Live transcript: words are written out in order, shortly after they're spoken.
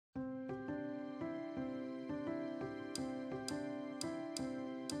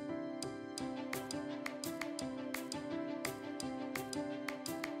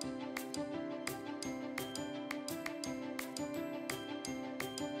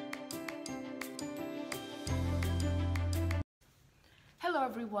Hello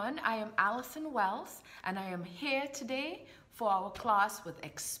everyone, I am Alison Wells and I am here today for our class with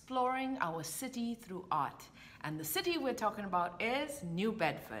exploring our city through art. And the city we're talking about is New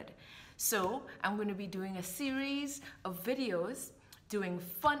Bedford. So I'm going to be doing a series of videos doing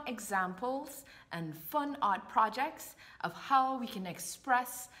fun examples and fun art projects of how we can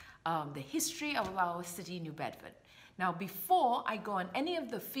express the history of our city, New Bedford. Now before I go on any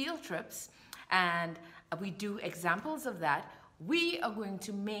of the field trips and we do examples of that, we are going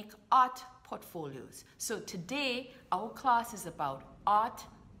to make art portfolios. So today our class is about art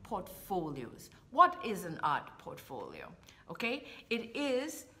portfolios. What is an art portfolio? Okay, it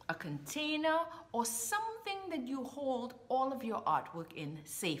is a container or something that you hold all of your artwork in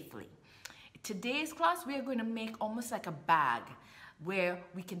safely. Today's class we are going to make almost like a bag where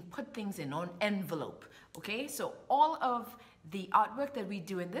we can put things in an envelope. Okay, so all of the artwork that we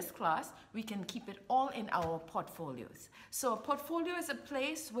do in this class, we can keep it all in our portfolios. So a portfolio is a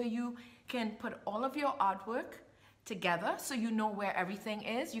place where you can put all of your artwork together so you know where everything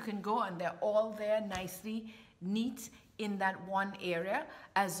is. You can go and they're all there nicely, neat in that one area,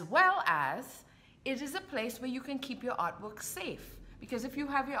 as well as it is a place where you can keep your artwork safe. Because if you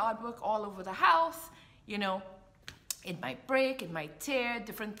have your artwork all over the house, you know, it might break, it might tear,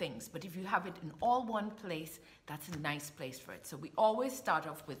 different things. But if you have it in all one place, that's a nice place for it. So we always start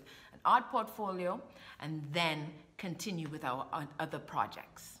off with an art portfolio and then continue with our other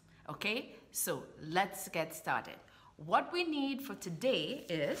projects. Okay, so let's get started. What we need for today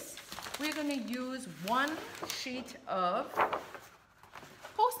is we're going to use one sheet of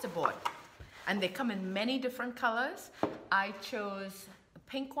poster board. And they come in many different colors. I chose a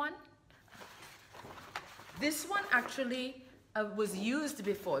pink one. This one actually was used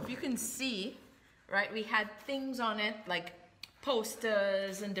before. If you can see, right, we had things on it like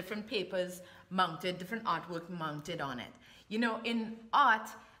posters and different papers mounted, different artwork mounted on it. You know, in art,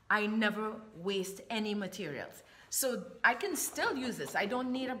 I never waste any materials. So I can still use this. I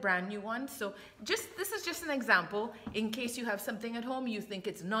don't need a brand new one. So this is just an example in case you have something at home, you think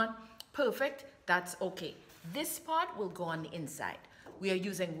it's not perfect, that's okay. This part will go on the inside. We are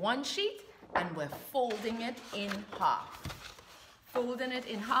using one sheet and we're folding it in half. Folding it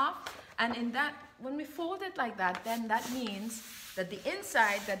in half, and in that, when we fold it like that, then that means that the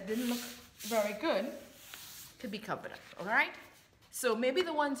inside that didn't look very good could be covered up, all right? So maybe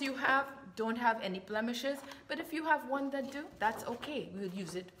the ones you have don't have any blemishes, but if you have one that do, that's okay. We'll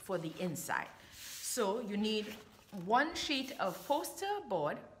use it for the inside. So you need one sheet of poster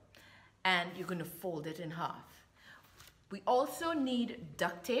board and you're going to fold it in half. We also need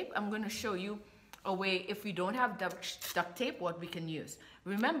duct tape. I'm going to show you a way, if we don't have duct tape, what we can use.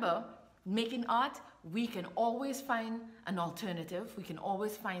 Remember, making art, we can always find an alternative. We can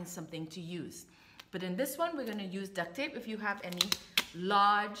always find something to use. But in this one, we're going to use duct tape. If you have any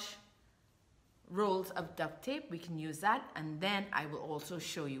large rolls of duct tape, we can use that. And then I will also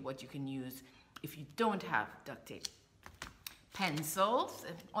show you what you can use if you don't have duct tape. Pencils,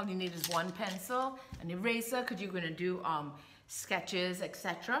 all you need is one pencil, an eraser, because you're going to do sketches,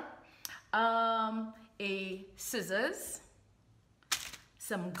 etc. A scissors,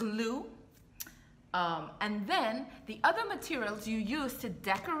 some glue, and then the other materials you use to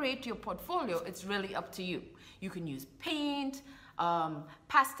decorate your portfolio, it's really up to you. You can use paint,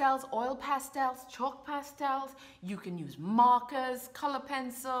 pastels, oil pastels, chalk pastels. You can use markers, color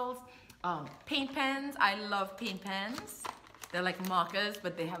pencils, paint pens. I love paint pens. They're like markers,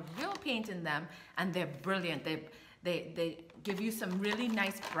 but they have real paint in them, and they're brilliant. They give you some really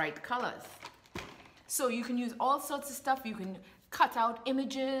nice bright colors. So you can use all sorts of stuff. You can cut out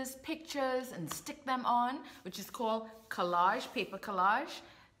images, pictures, and stick them on, which is called collage, paper collage,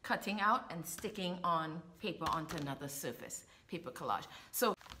 cutting out and sticking on paper onto another surface, paper collage.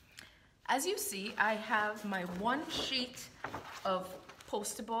 So as you see, I have my one sheet of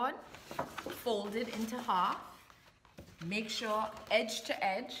poster board folded into half. Make sure edge to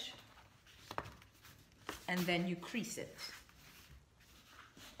edge, and then you crease it.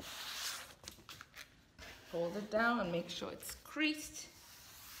 Fold it down and make sure it's creased.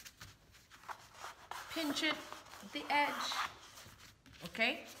 Pinch it at the edge.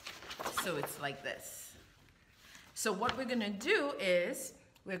 Okay? So it's like this. So what we're going to do is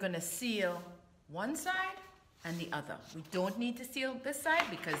we're going to seal one side and the other. We don't need to seal this side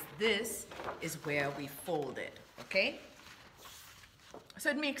because this is where we fold it. Okay? So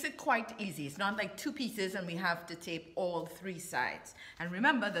it makes it quite easy. It's not like two pieces and we have to tape all three sides. And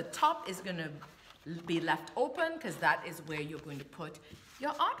remember, the top is going to be left open because that is where you're going to put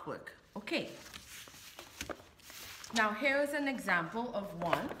your artwork. Okay. Now here's an example of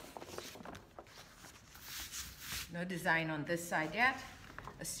one. No design on this side yet.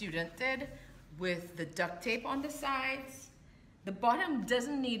 a student did with the duct tape on the sides. The bottom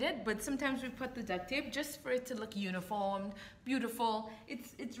doesn't need it, but sometimes we put the duct tape just for it to look uniform, beautiful.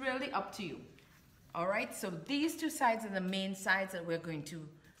 It's really up to you. All right, so these two sides are the main sides that we're going to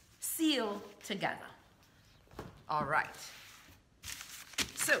seal together. All right,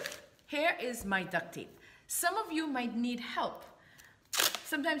 so here is my duct tape. Some of you might need help.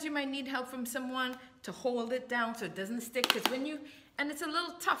 Sometimes you might need help from someone to hold it down so it doesn't stick, because and it's a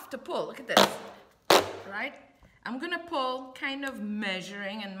little tough to pull. Look at this, right? I'm gonna pull, kind of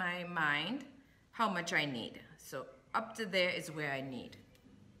measuring in my mind how much I need. So up to there is where I need.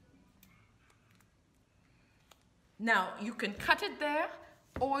 Now you can cut it there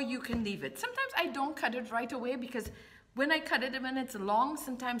or you can leave it. Sometimes I don't cut it right away because when I cut it when it's long,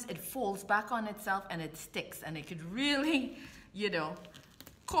 sometimes it folds back on itself and it sticks, and it could really, you know,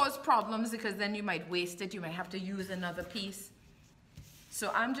 cause problems because then you might waste it. You might have to use another piece.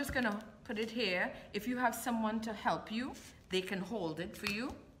 So I'm just gonna put it here. If you have someone to help you, they can hold it for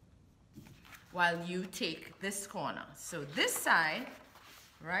you while you take this corner. So this side,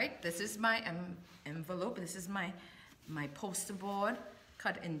 right, this is my envelope. This is my poster board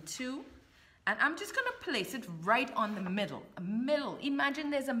cut in two. And I'm just gonna place it right on the middle, Imagine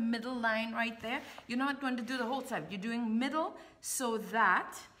there's a middle line right there. You're not going to do the whole side. You're doing middle so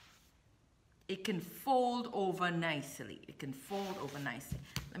that it can fold over nicely. It can fold over nicely.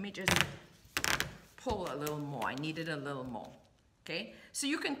 Let me just pull a little more. I need it a little more, okay? So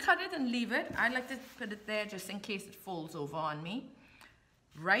you can cut it and leave it. I like to put it there just in case it folds over on me.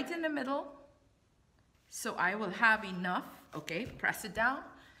 Right in the middle. So I will have enough, okay? Press it down.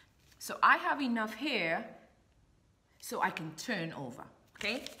 So I have enough here so I can turn over,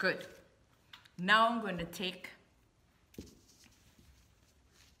 okay? Good. Now I'm going to take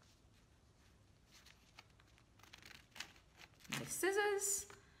my scissors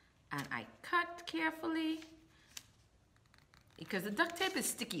and I cut carefully because the duct tape is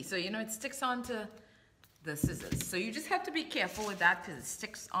sticky, so you know it sticks onto the scissors. So you just have to be careful with that because it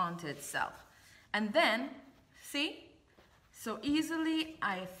sticks onto itself. And then, see? So easily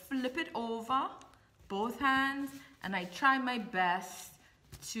I flip it over, both hands, and I try my best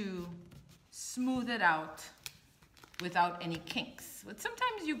to smooth it out without any kinks. But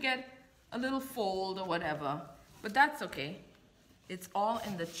sometimes you get a little fold or whatever, but that's okay. It's all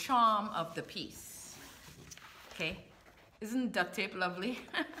in the charm of the piece, okay? Isn't duct tape lovely?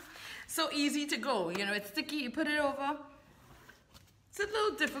 So easy to go, you know, it's sticky, you put it over. It's a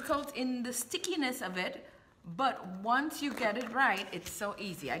little difficult in the stickiness of it, but once you get it right, it's so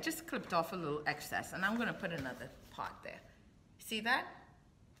easy. I just clipped off a little excess and I'm gonna put another part there. See that?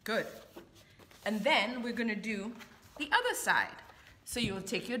 Good. And then we're gonna do the other side. So you'll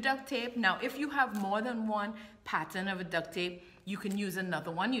take your duct tape. Now, if you have more than one pattern of a duct tape, you can use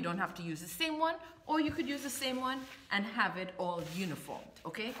another one. You don't have to use the same one, or you could use the same one and have it all uniformed,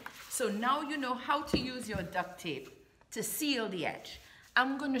 okay? So now you know how to use your duct tape to seal the edge.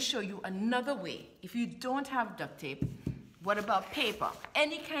 I'm going to show you another way. If you don't have duct tape, what about paper?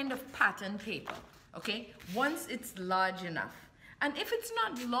 Any kind of pattern paper, okay? Once it's large enough. And if it's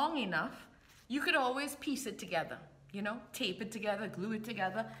not long enough, you could always piece it together, you know, tape it together, glue it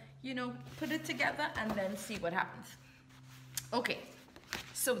together, you know, put it together and then see what happens. Okay,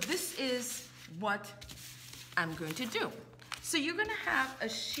 so this is what I'm going to do. So you're going to have a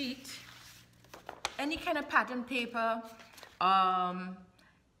sheet, any kind of pattern paper,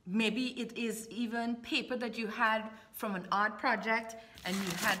 maybe it is even paper that you had from an art project and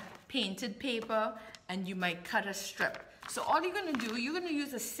you had painted paper and you might cut a strip. So all you're going to do, you're going to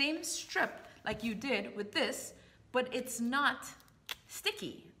use the same strip like you did with this, but it's not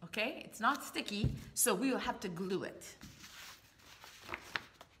sticky, okay? It's not sticky, so we will have to glue it.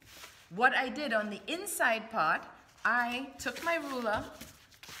 What I did on the inside part, I took my ruler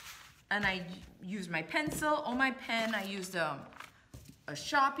and I used my pencil or my pen. I used a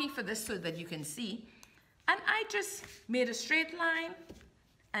Sharpie for this so that you can see. And I just made a straight line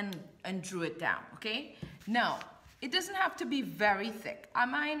and drew it down, okay? Now, it doesn't have to be very thick.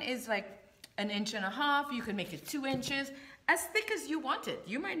 Mine is like 1.5 inches. You can make it 2 inches, as thick as you want it.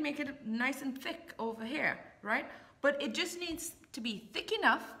 You might make it nice and thick over here, right? But it just needs to be thick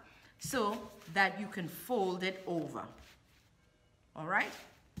enough so that you can fold it over. All right?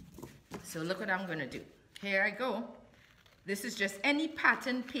 So look what I'm gonna do. Here I go. This is just any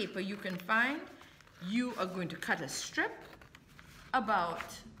pattern paper you can find. You are going to cut a strip about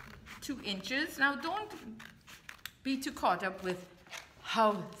 2 inches. Now don't be too caught up with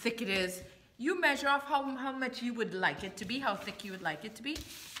how thick it is. You measure off how much you would like it to be, how thick you would like it to be.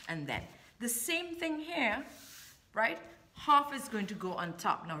 And then the same thing here, right? half is going to go on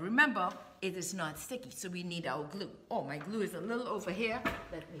top. Now remember, it is not sticky, so we need our glue. Oh, my glue is a little over here.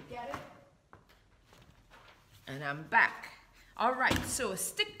 Let me get it. And I'm back. All right, so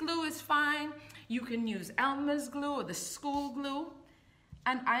stick glue is fine. You can use Elmer's glue or the school glue.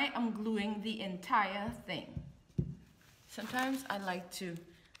 And I am gluing the entire thing. Sometimes I like to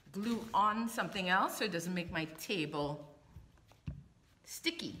glue on something else so it doesn't make my table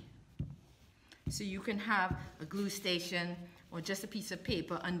sticky. So you can have a glue station or just a piece of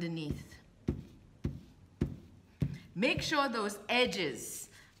paper underneath. Make sure those edges,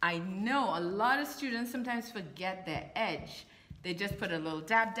 I know a lot of students sometimes forget their edge. They just put a little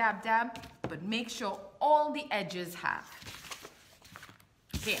dab, dab, dab, but make sure all the edges have.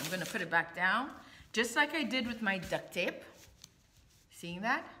 Okay, I'm gonna put it back down, just like I did with my duct tape. Seeing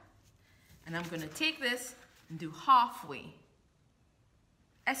that? And I'm gonna take this and do halfway.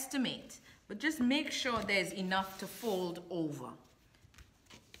 Estimate, but just make sure there's enough to fold over.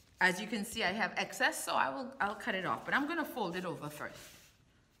 As you can see, I have excess, so I'll cut it off, but I'm gonna fold it over first.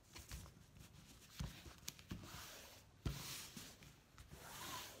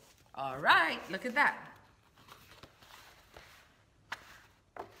 All right, look at that.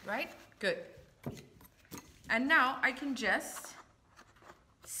 Right? Good. And now I can just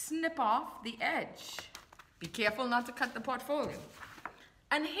snip off the edge. Be careful not to cut the portfolio.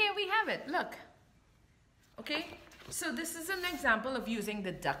 And here we have it, look. Okay, so this is an example of using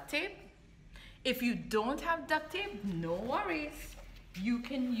the duct tape. If you don't have duct tape, no worries. You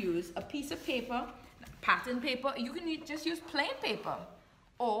can use a piece of paper, pattern paper. You can just use plain paper.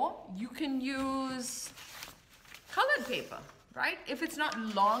 Or you can use colored paper, right? If it's not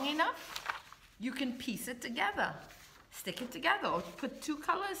long enough, you can piece it together, stick it together, or put two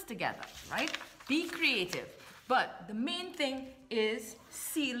colors together, right? Be creative. But the main thing is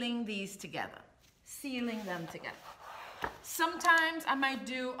sealing these together, sealing them together. Sometimes I might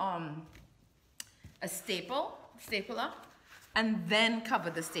do a stapler, and then cover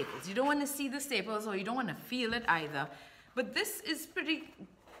the staples. You don't want to see the staples, or you don't want to feel it either. But this is pretty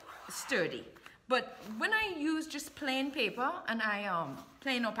sturdy. But when I use just plain paper, and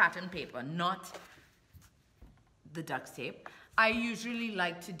plain or pattern paper, not the duct tape, I usually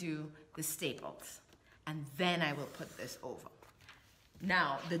like to do the staples. And then I will put this over.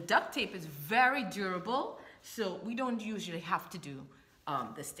 Now, the duct tape is very durable, so we don't usually have to do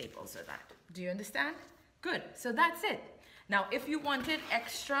the staples or that. Do you understand? Good, so that's it. Now, if you wanted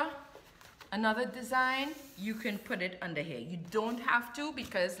extra, another design, you can put it under here. You don't have to,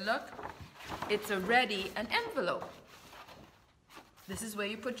 because look, it's already an envelope. This is where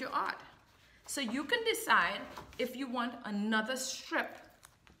you put your art. So you can decide if you want another strip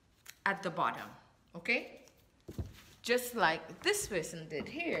at the bottom, okay? Just like this person did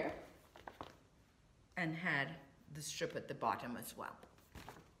here and had the strip at the bottom as well.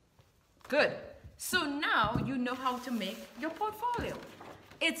 Good. So now you know how to make your portfolio.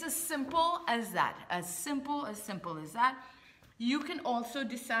 It's as simple as that, as simple as that. You can also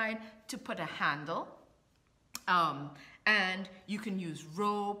decide to put a handle, and you can use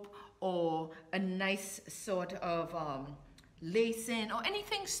rope or a nice sort of lacing or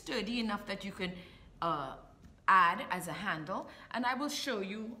anything sturdy enough that you can add as a handle. And I will show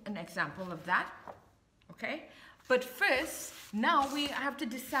you an example of that, okay? But first, now we have to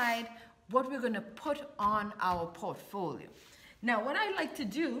decide what we're gonna put on our portfolio. Now, what I like to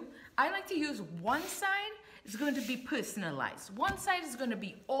do, I like to use one side is going to be personalized. One side is going to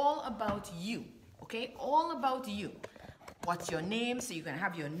be all about you, okay? All about you. What's your name? So you're going to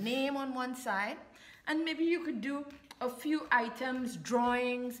have your name on one side. And maybe you could do a few items,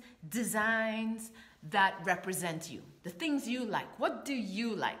 drawings, designs that represent you. The things you like. What do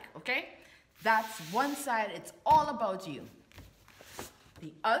you like, okay? That's one side. It's all about you.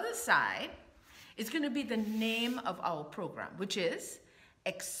 The other side is going to be the name of our program, which is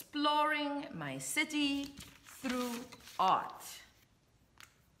Exploring My City Through Art.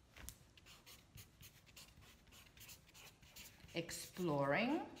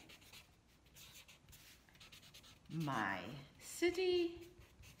 Exploring my city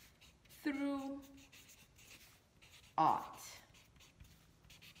through art.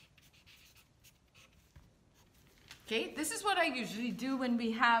 Okay, this is what I usually do when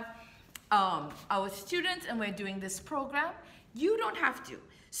we have our students and we're doing this program. You don't have to.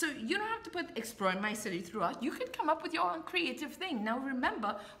 So you don't have to put Exploring My City Through Art. You can come up with your own creative thing. Now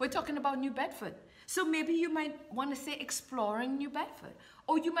remember, we're talking about New Bedford. So maybe you might want to say Exploring New Bedford.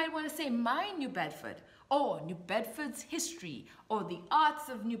 Or you might want to say My New Bedford. Or New Bedford's history. Or the arts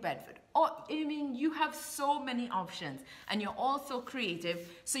of New Bedford. Or, I mean, you have so many options. And you're all so creative,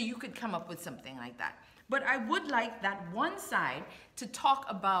 so you could come up with something like that. But I would like that one side to talk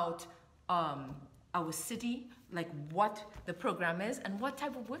about our city, like what the program is and what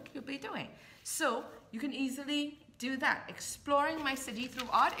type of work you'll be doing. So you can easily do that. Exploring my city through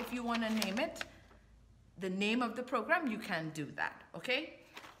art. If you want to name it, the name of the program, you can do that, okay?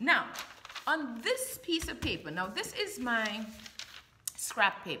 Now, on this piece of paper, now this is my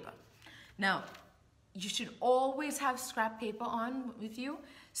scrap paper. Now, you should always have scrap paper on with you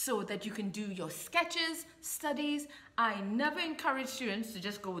so that you can do your sketches, studies. I never encourage students to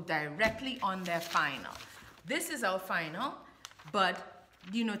just go directly on their final. This is our final, but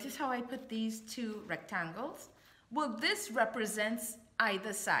you notice how I put these two rectangles? Well, this represents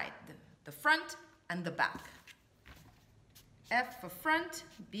either side, the front and the back. F for front,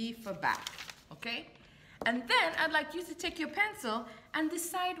 B for back, okay? And then I'd like you to take your pencil and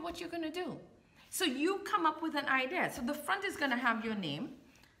decide what you're gonna do. So you come up with an idea. So the front is gonna have your name,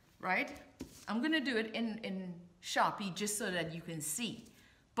 right? I'm gonna do it in Sharpie just so that you can see.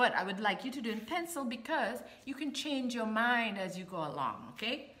 But I would like you to do it in pencil because you can change your mind as you go along,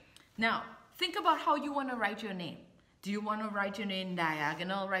 okay? Now, think about how you wanna write your name. Do you wanna write your name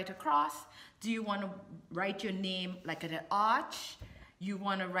diagonal right across? Do you wanna write your name like at an arch? You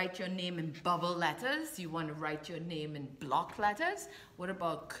wanna write your name in bubble letters? You wanna write your name in block letters? What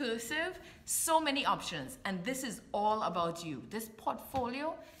about cursive? So many options, and this is all about you. This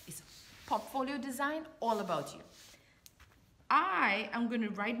portfolio is portfolio design, all about you. I am gonna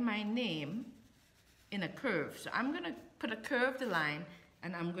write my name in a curve. So I'm gonna put a curved line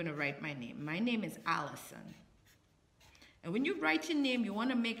and I'm gonna write my name. My name is Alison. And when you write your name, you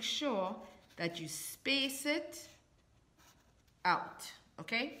wanna make sure that you space it out,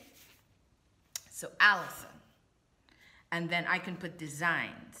 okay? So Alison. And then I can put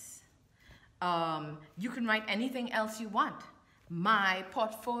designs. You can write anything else you want. My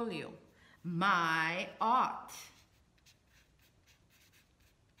portfolio, my art,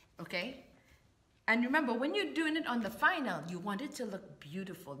 okay? And remember, when you're doing it on the final, you want it to look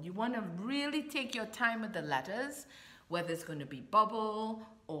beautiful. You want to really take your time with the letters, whether it's going to be bubble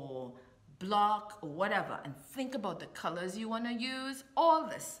or block or whatever, and think about the colors you want to use, all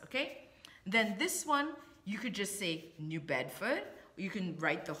this, okay? Then this one, you could just say New Bedford, or you can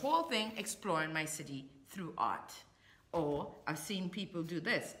write the whole thing, exploring my city through art. Or I've seen people do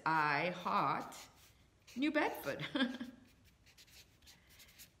this, I heart New Bedford.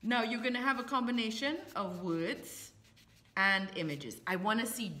 Now you're gonna have a combination of words and images. I wanna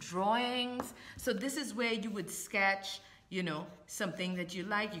see drawings. So this is where you would sketch, you know, something that you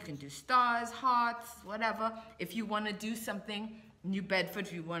like. You can do stars, hearts, whatever. If you wanna do something, New Bedford,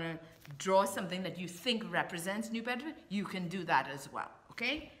 if you wanna draw something that you think represents New Bedford, you can do that as well,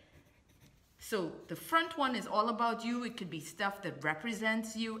 okay? So the front one is all about you. It could be stuff that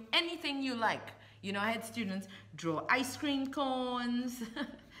represents you, anything you like. You know, I had students draw ice cream cones,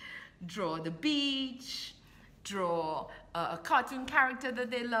 draw the beach, draw a cartoon character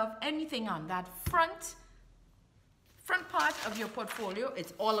that they love, anything on that front part of your portfolio.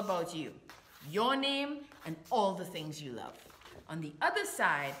 It's all about you, your name, and all the things you love. On the other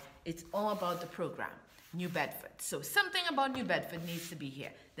side, it's all about the program, New Bedford. So something about New Bedford needs to be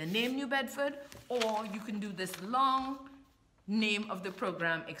here. The name New Bedford, or you can do this long name of the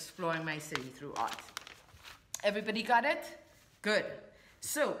program, Exploring My City Through Art. Everybody got it? Good.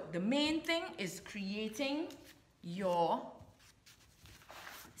 So the main thing is creating your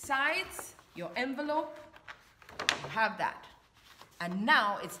sides, your envelope. You have that. And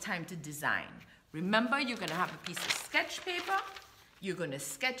now it's time to design. Remember, you're going to have a piece of sketch paper. You're going to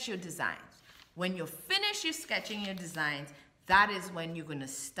sketch your designs. When you're finished your sketching your designs, that is when you're going to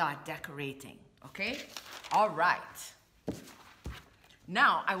start decorating. Okay? All right.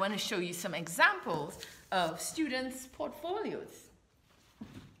 Now, I want to show you some examples of students' portfolios.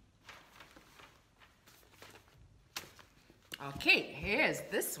 Okay, here's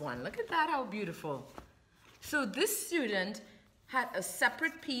this one. Look at that, how beautiful. So this student had a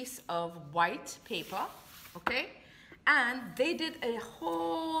separate piece of white paper, okay? And they did a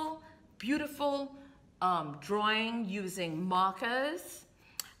whole beautiful drawing using markers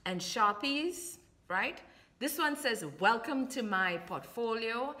and Sharpies, right? This one says, welcome to my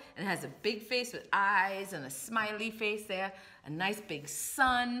portfolio, and has a big face with eyes and a smiley face there, a nice big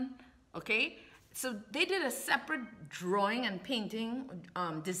sun, okay? So they did a separate drawing and painting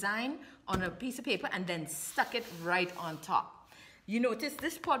design on a piece of paper and then stuck it right on top. You notice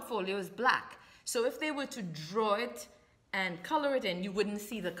this portfolio is black. So if they were to draw it and color it in, you wouldn't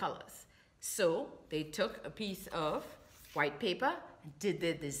see the colors. So they took a piece of white paper and did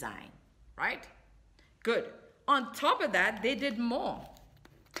their design, right? Good. On top of that, they did more.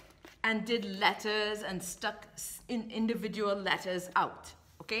 and did letters and stuck in individual letters out,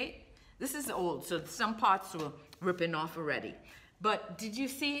 okay? This is old, so some parts were ripping off already. But did you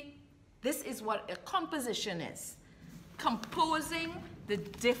see? This is what a composition is. Composing the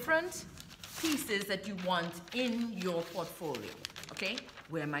different pieces that you want in your portfolio, okay?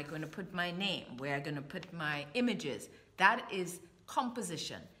 Where am I going to put my name? Where am I going to put my images? That is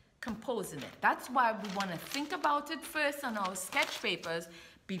composition, composing it. That's why we want to think about it first on our sketch papers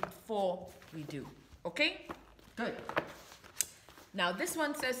before we do, okay? Good. Now this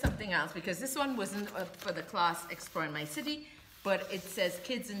one says something else, because this one wasn't for the class Exploring My City, but it says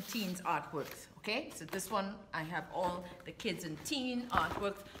kids and teens artworks, okay? So this one, I have all the kids and teen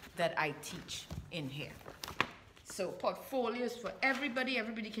artworks that I teach in here. So portfolios for everybody.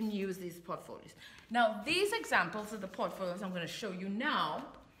 Everybody can use these portfolios. Now these examples of the portfolios I'm going to show you now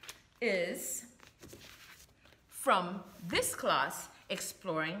is from this class,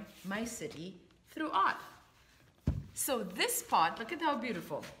 Exploring My City Through Art. So this part, look at how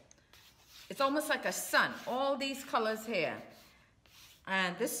beautiful. It's almost like a sun, all these colors here.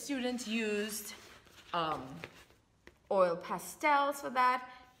 And this student used oil pastels for that.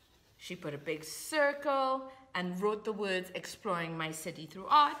 She put a big circle and wrote the words Exploring My City Through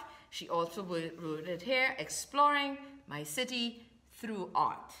Art. She also wrote it here, Exploring My City Through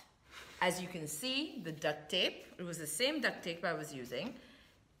Art. As you can see, the duct tape, it was the same duct tape I was using.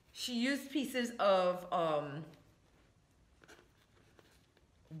 She used pieces of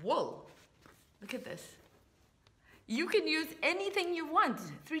wool. Look at this. You can use anything you want.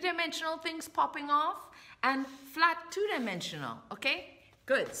 Three-dimensional things popping off and flat two-dimensional, okay?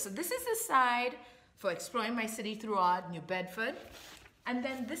 Good. So this is the side for Exploring My City Through Art, New Bedford. And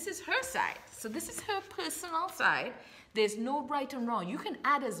then this is her side. So this is her personal side. There's no right and wrong. You can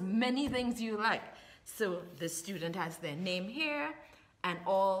add as many things you like. So the student has their name here and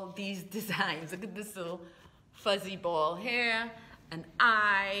all these designs. Look at this little fuzzy ball here, an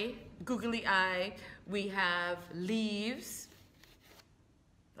eye, googly eye. We have leaves,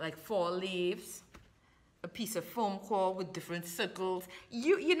 like 4 leaves, a piece of foam core with different circles.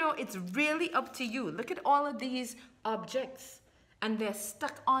 You know, it's really up to you. Look at all of these objects. And they're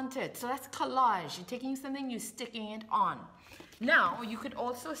stuck onto it. So that's collage. You're taking something, you're sticking it on. Now, you could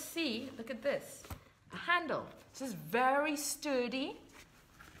also see, look at this, a handle. This is very sturdy.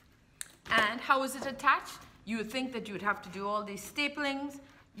 And how is it attached? You would think that you would have to do all these staplings.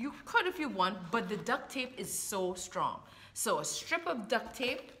 You could if you want, but the duct tape is so strong. So a strip of duct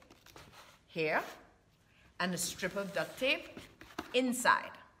tape here, and a strip of duct tape inside.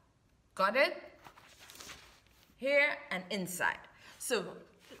 Got it? Here and inside. So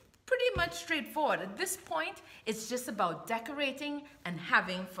pretty much straightforward. At this point, it's just about decorating and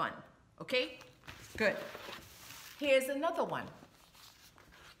having fun. Okay? Good. Here's another one.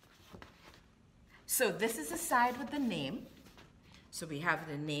 So this is the side with the name. So we have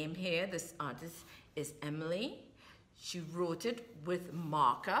the name here. This artist is Emily. She wrote it with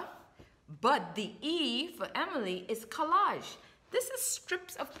marker. But the E for Emily is collage. This is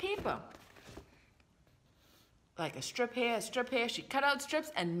strips of paper. Like a strip here, a strip here. She cut out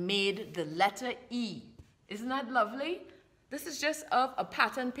strips and made the letter E. Isn't that lovely? This is just of a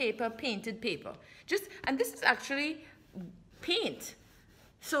pattern paper, painted paper. And this is actually paint.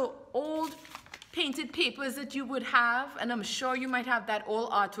 So old painted papers that you would have, and I'm sure you might have that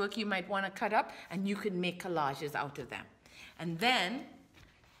old artwork you might want to cut up, and you could make collages out of them. And then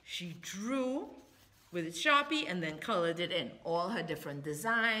she drew with a Sharpie and then colored it in. All her different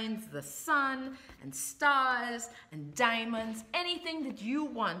designs, the sun and stars and diamonds, anything that you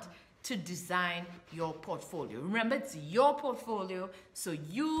want to design your portfolio. Remember, it's your portfolio, so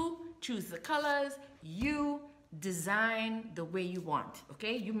you choose the colors, you design the way you want,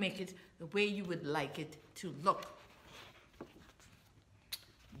 okay? You make it the way you would like it to look.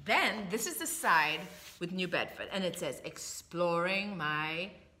 Then, this is the side with New Bedford, and it says, Exploring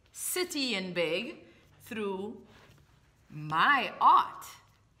My City in big through my art.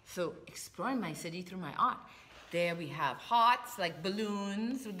 So exploring my city through my art. There we have hearts like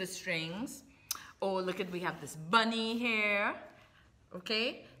balloons with the strings. Oh, look at, we have this bunny here.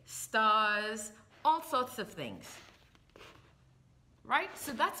 Okay, stars, all sorts of things. Right?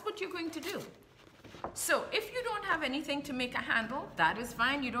 So that's what you're going to do. So if you don't have anything to make a handle, that is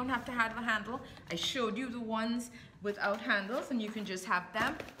fine. You don't have to have a handle. I showed you the ones without handles, and you can just have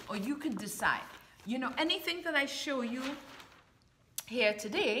them, or you could decide. You know, anything that I show you here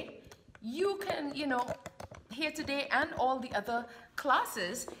today, you can, you know, here today and all the other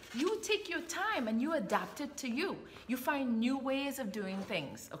classes, you take your time and you adapt it to you. You find new ways of doing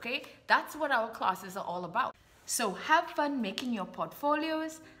things, okay? That's what our classes are all about. So have fun making your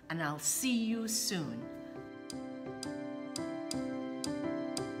portfolios, and I'll see you soon.